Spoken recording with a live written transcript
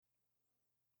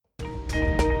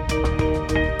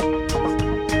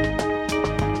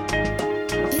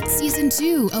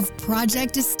2 of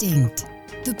Project Distinct,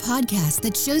 the podcast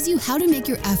that shows you how to make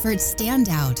your efforts stand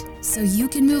out so you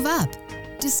can move up.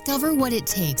 Discover what it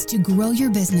takes to grow your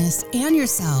business and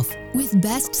yourself with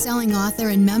best-selling author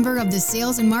and member of the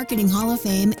Sales and Marketing Hall of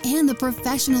Fame and the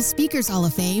Professional Speakers Hall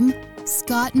of Fame,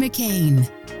 Scott McKain.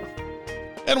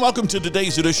 And welcome to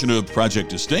today's edition of Project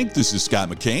Distinct. This is Scott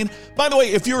McKain. By the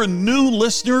way, if you're a new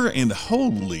listener, and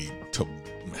holy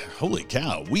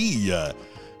cow, we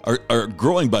are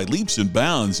growing by leaps and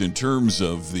bounds in terms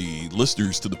of the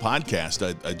listeners to the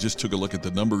podcast. I just took a look at the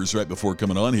numbers right before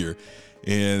coming on here,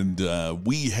 and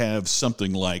we have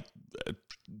something like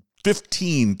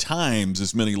 15 times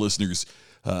as many listeners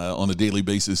on a daily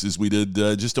basis as we did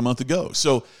just a month ago.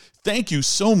 So thank you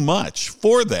so much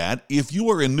for that. If you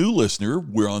are a new listener,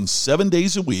 we're on 7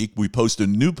 days a week. We post a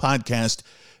new podcast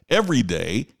every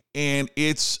day, and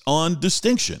it's on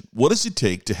distinction. What does it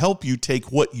take to help you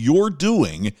take what you're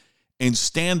doing and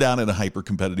stand out in a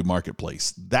hyper-competitive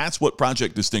marketplace? That's what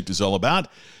Project Distinct is all about.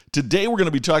 Today, we're going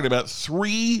to be talking about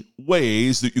 3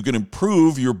 ways that you can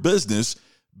improve your business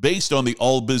based on the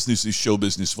all business is show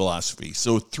business philosophy.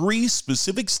 So 3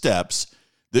 specific steps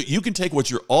that you can take what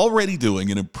you're already doing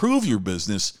and improve your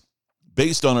business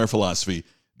based on our philosophy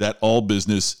that all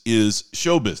business is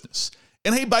show business.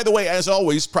 And hey, by the way, as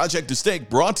always, Project Distinct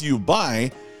brought to you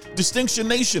by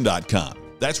DistinctionNation.com.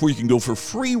 That's where you can go for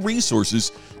free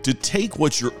resources to take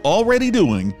what you're already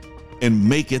doing and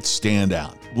make it stand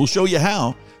out. We'll show you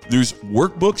how. There's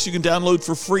workbooks you can download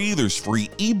for free. There's free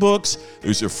ebooks.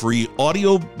 There's a free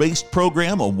audio-based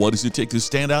program on what does it take to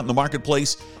stand out in the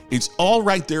marketplace. It's all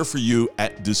right there for you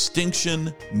at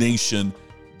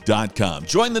DistinctionNation.com.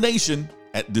 Join the nation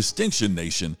at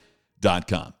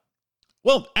DistinctionNation.com.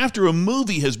 Well, after a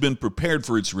movie has been prepared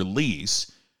for its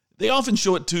release, they often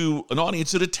show it to an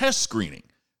audience at a test screening.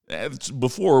 That's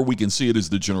before we can see it as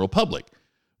the general public.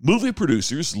 Movie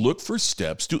producers look for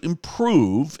steps to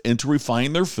improve and to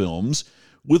refine their films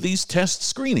with these test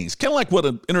screenings, kind of like what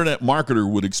an internet marketer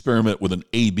would experiment with an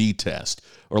A/B test,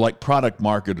 or like product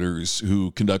marketers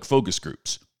who conduct focus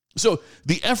groups. So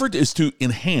the effort is to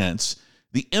enhance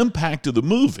the impact of the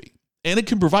movie, and it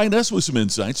can provide us with some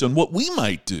insights on what we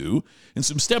might do and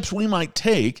some steps we might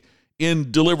take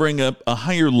in delivering a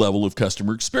higher level of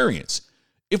customer experience.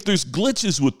 If there's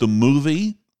glitches with the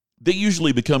movie, they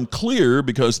usually become clear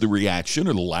because of the reaction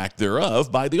or the lack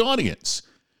thereof by the audience.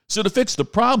 So to fix the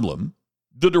problem,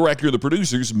 the director or the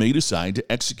producers may decide to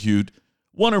execute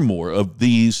one or more of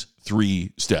these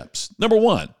 3 steps. Number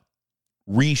 1,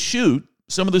 reshoot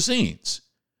some of the scenes.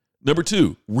 Number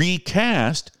 2,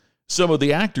 recast some of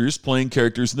the actors playing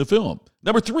characters in the film.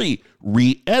 Number 3,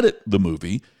 re-edit the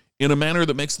movie in a manner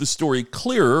that makes the story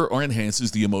clearer or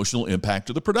enhances the emotional impact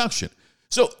of the production.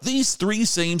 So these 3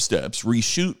 same steps,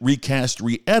 reshoot, recast,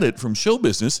 re-edit from show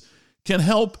business, can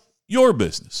help your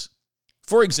business.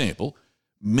 For example,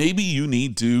 maybe you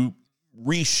need to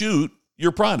reshoot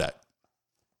your product.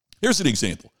 Here's an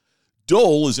example.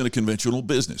 Dole is in a conventional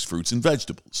business, fruits and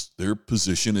vegetables. Their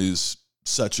position is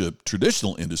such a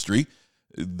traditional industry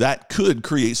that could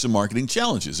create some marketing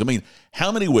challenges. I mean,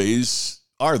 how many ways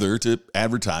are there to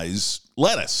advertise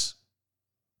lettuce?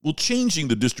 Well, changing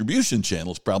the distribution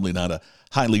channel is probably not a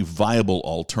highly viable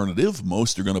alternative.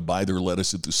 Most are going to buy their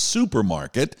lettuce at the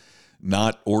supermarket,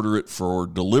 not order it for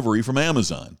delivery from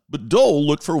Amazon. But Dole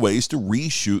looked for ways to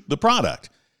reshoot the product.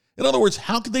 In other words,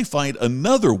 how could they find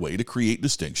another way to create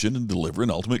distinction and deliver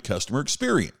an ultimate customer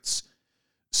experience?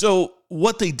 So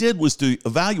what they did was to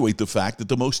evaluate the fact that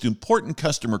the most important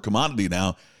customer commodity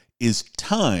now is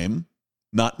time,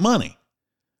 not money.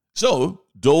 So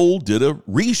Dole did a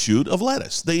reshoot of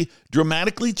lettuce. They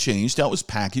dramatically changed how it was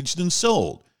packaged and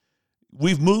sold.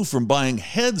 We've moved from buying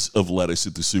heads of lettuce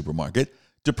at the supermarket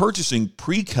to purchasing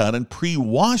pre-cut and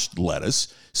pre-washed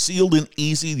lettuce sealed in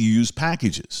easy-to-use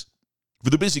packages. For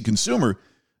the busy consumer,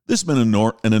 this meant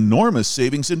an enormous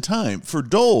savings in time. For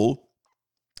Dole,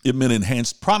 it meant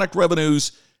enhanced product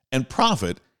revenues and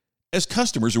profit as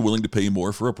customers are willing to pay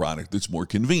more for a product that's more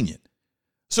convenient.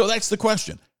 So that's the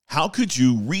question. How could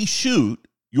you reshoot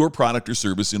your product or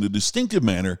service in a distinctive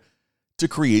manner to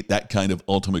create that kind of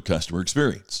ultimate customer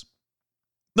experience?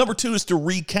 Number 2 is to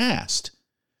recast.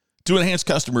 To enhance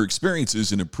customer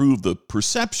experiences and improve the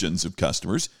perceptions of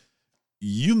customers,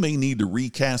 you may need to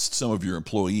recast some of your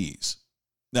employees.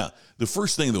 Now, the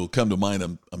first thing that will come to mind,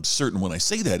 I'm certain when I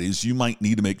say that, is you might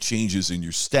need to make changes in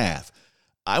your staff.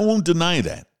 I won't deny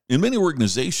that. In many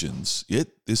organizations, it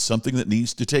is something that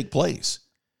needs to take place.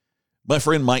 My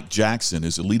friend Mike Jackson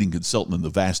is a leading consultant in the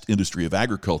vast industry of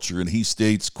agriculture, and he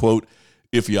states, quote,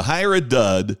 "If you hire a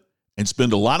dud and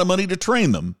spend a lot of money to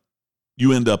train them,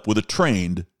 you end up with a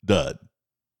trained dud."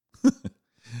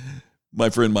 My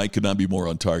friend Mike could not be more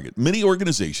on target. Many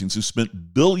organizations have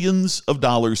spent billions of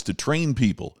dollars to train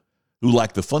people who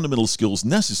lack the fundamental skills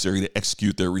necessary to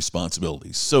execute their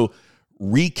responsibilities. So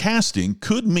recasting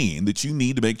could mean that you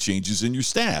need to make changes in your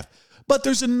staff. But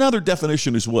there's another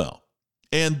definition as well,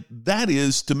 and that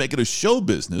is to make it a show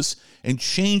business and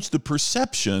change the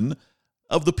perception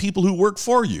of the people who work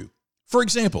for you. For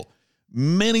example,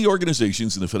 many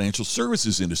organizations in the financial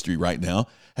services industry right now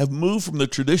have moved from the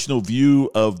traditional view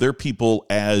of their people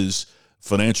as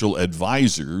financial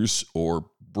advisors or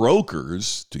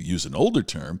brokers, to use an older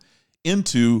term,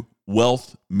 into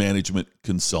wealth management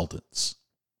consultants.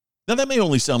 Now, that may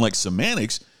only sound like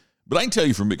semantics, but I can tell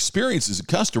you from experience as a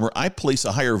customer, I place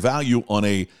a higher value on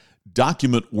a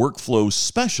document workflow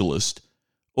specialist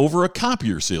over a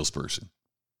copier salesperson,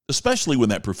 especially when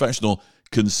that professional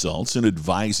consults and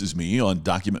advises me on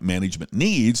document management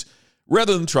needs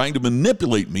rather than trying to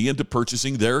manipulate me into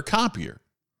purchasing their copier.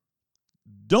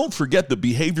 Don't forget that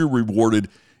behavior rewarded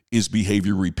is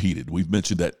behavior repeated. We've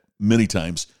mentioned that many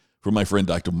times from my friend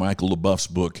Dr. Michael LaBeouf's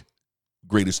book,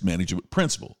 Greatest Management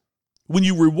Principle. When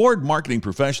you reward marketing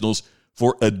professionals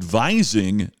for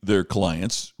advising their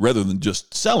clients rather than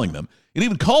just selling them, and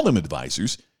even call them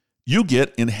advisors, you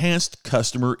get enhanced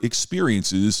customer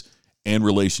experiences and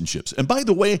relationships. And by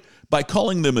the way, by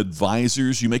calling them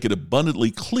advisors, you make it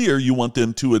abundantly clear you want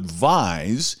them to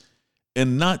advise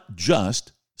and not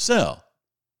just sell.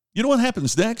 You know what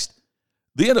happens next?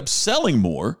 They end up selling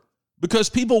more because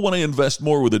people want to invest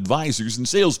more with advisors and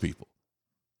salespeople.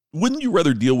 Wouldn't you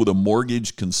rather deal with a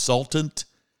mortgage consultant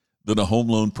than a home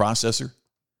loan processor?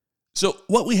 So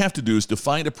what we have to do is to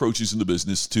find approaches in the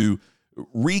business to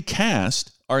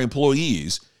recast our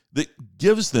employees that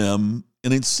gives them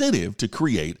an incentive to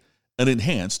create an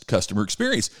enhanced customer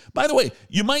experience. By the way,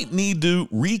 you might need to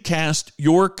recast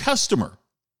your customer.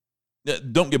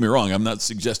 Don't get me wrong, I'm not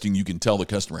suggesting you can tell the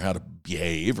customer how to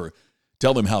behave or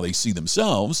tell them how they see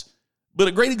themselves, but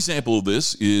a great example of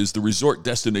this is the resort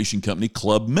destination company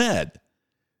Club Med.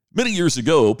 Many years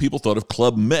ago, people thought of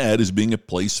Club Med as being a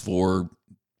place for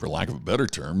lack of a better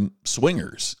term,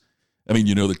 swingers. I mean,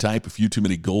 you know the type, a few too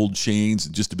many gold chains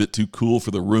and just a bit too cool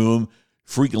for the room,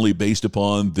 frequently based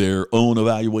upon their own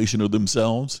evaluation of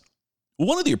themselves.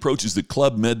 One of the approaches that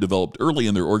Club Med developed early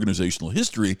in their organizational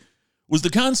history was the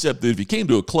concept that if you came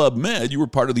to a Club Med, you were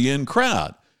part of the in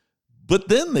crowd. But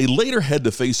then they later had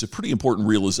to face a pretty important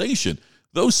realization.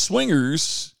 Those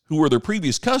swingers who were their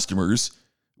previous customers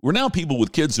were now people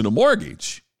with kids and a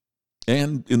mortgage.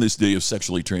 And in this day of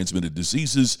sexually transmitted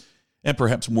diseases and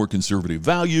perhaps more conservative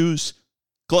values,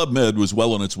 Club Med was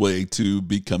well on its way to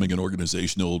becoming an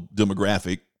organizational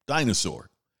demographic dinosaur.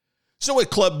 So what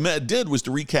Club Med did was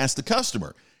to recast the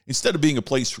customer. Instead of being a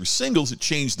place for singles, it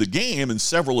changed the game in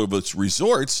several of its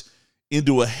resorts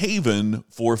into a haven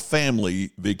for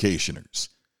family vacationers.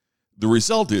 The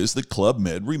result is that Club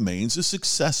Med remains a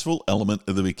successful element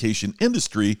of the vacation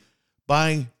industry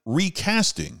by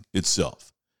recasting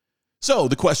itself. So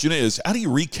the question is, how do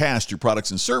you recast your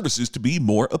products and services to be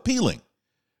more appealing?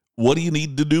 What do you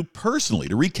need to do personally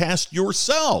to recast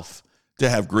yourself to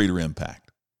have greater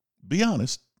impact? Be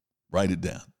honest, write it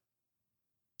down.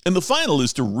 And the final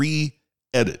is to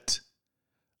re-edit.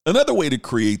 Another way to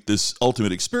create this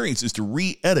ultimate experience is to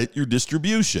re-edit your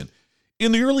distribution.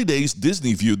 In the early days,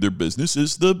 Disney viewed their business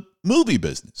as the movie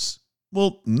business.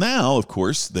 Well, now, of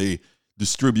course, they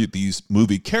distribute these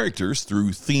movie characters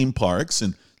through theme parks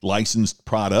and licensed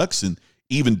products and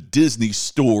even Disney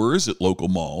stores at local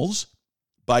malls.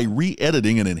 By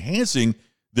re-editing and enhancing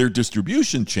their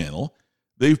distribution channel,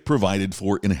 they've provided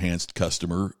for enhanced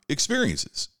customer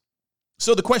experiences.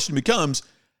 So the question becomes,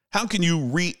 how can you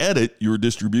re-edit your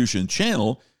distribution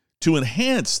channel to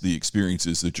enhance the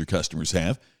experiences that your customers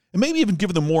have and maybe even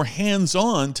give them more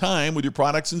hands-on time with your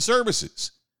products and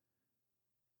services?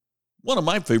 One of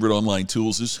my favorite online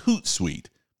tools is Hootsuite.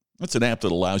 That's an app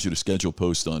that allows you to schedule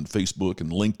posts on Facebook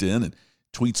and LinkedIn and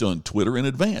tweets on Twitter in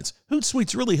advance.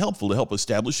 Hootsuite's really helpful to help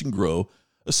establish and grow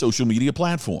a social media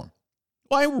platform.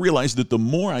 Well, I realized that the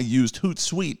more I used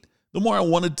Hootsuite, the more I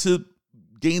wanted to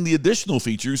gain the additional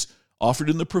features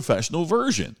offered in the professional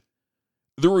version.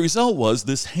 The result was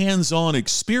this hands-on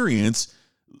experience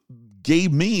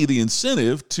gave me the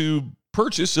incentive to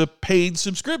purchase a paid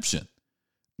subscription.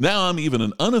 Now I'm even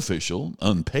an unofficial,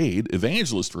 unpaid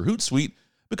evangelist for Hootsuite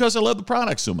because I love the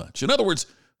product so much. In other words,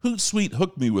 Hootsuite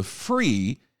hooked me with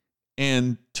free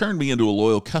and turned me into a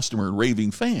loyal customer and raving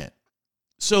fan.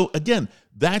 So again,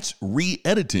 that's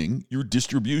re-editing your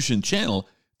distribution channel.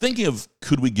 Thinking of,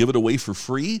 could we give it away for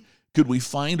free? Could we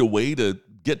find a way to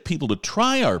get people to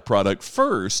try our product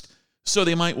first so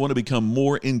they might want to become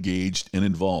more engaged and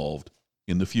involved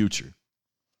in the future.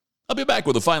 I'll be back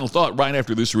with a final thought right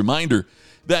after this reminder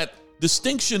that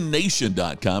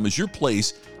DistinctionNation.com is your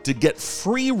place to get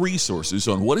free resources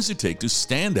on what does it take to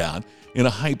stand out in a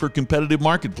hyper-competitive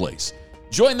marketplace.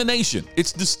 Join the nation.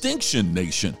 It's Distinction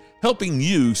Nation, helping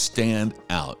you stand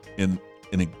out in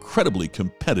an incredibly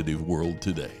competitive world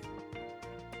today.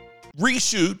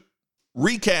 Reshoot,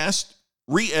 recast,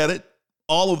 re-edit,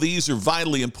 all of these are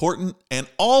vitally important, and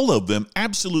all of them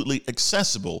absolutely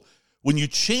accessible when you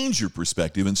change your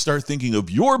perspective and start thinking of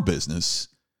your business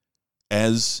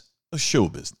as a show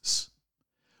business.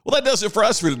 Well, that does it for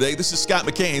us for today. This is Scott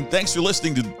McKain. Thanks for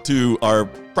listening to our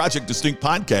Project Distinct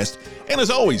podcast. And as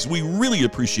always, we really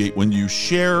appreciate when you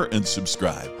share and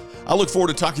subscribe. I look forward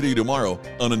to talking to you tomorrow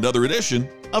on another edition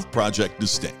of Project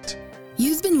Distinct.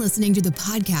 You've been listening to the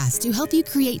podcast to help you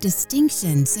create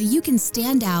distinction so you can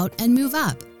stand out and move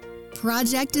up.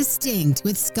 Project Distinct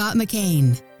with Scott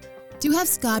McKain. To have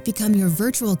Scott become your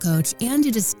virtual coach and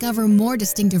to discover more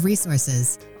distinctive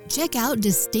resources, check out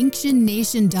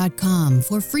DistinctionNation.com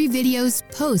for free videos,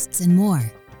 posts, and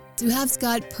more. To have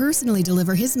Scott personally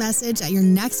deliver his message at your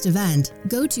next event,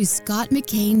 go to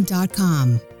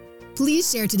ScottMcKain.com.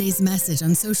 Please share today's message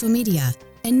on social media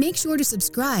and make sure to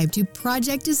subscribe to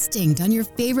Project Distinct on your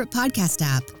favorite podcast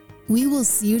app. We will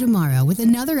see you tomorrow with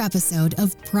another episode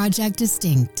of Project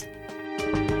Distinct.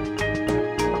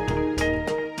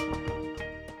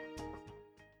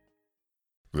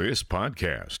 This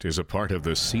podcast is a part of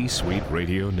the C-Suite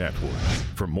Radio Network.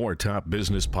 For more top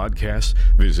business podcasts,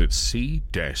 visit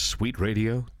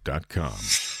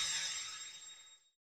c-suiteradio.com.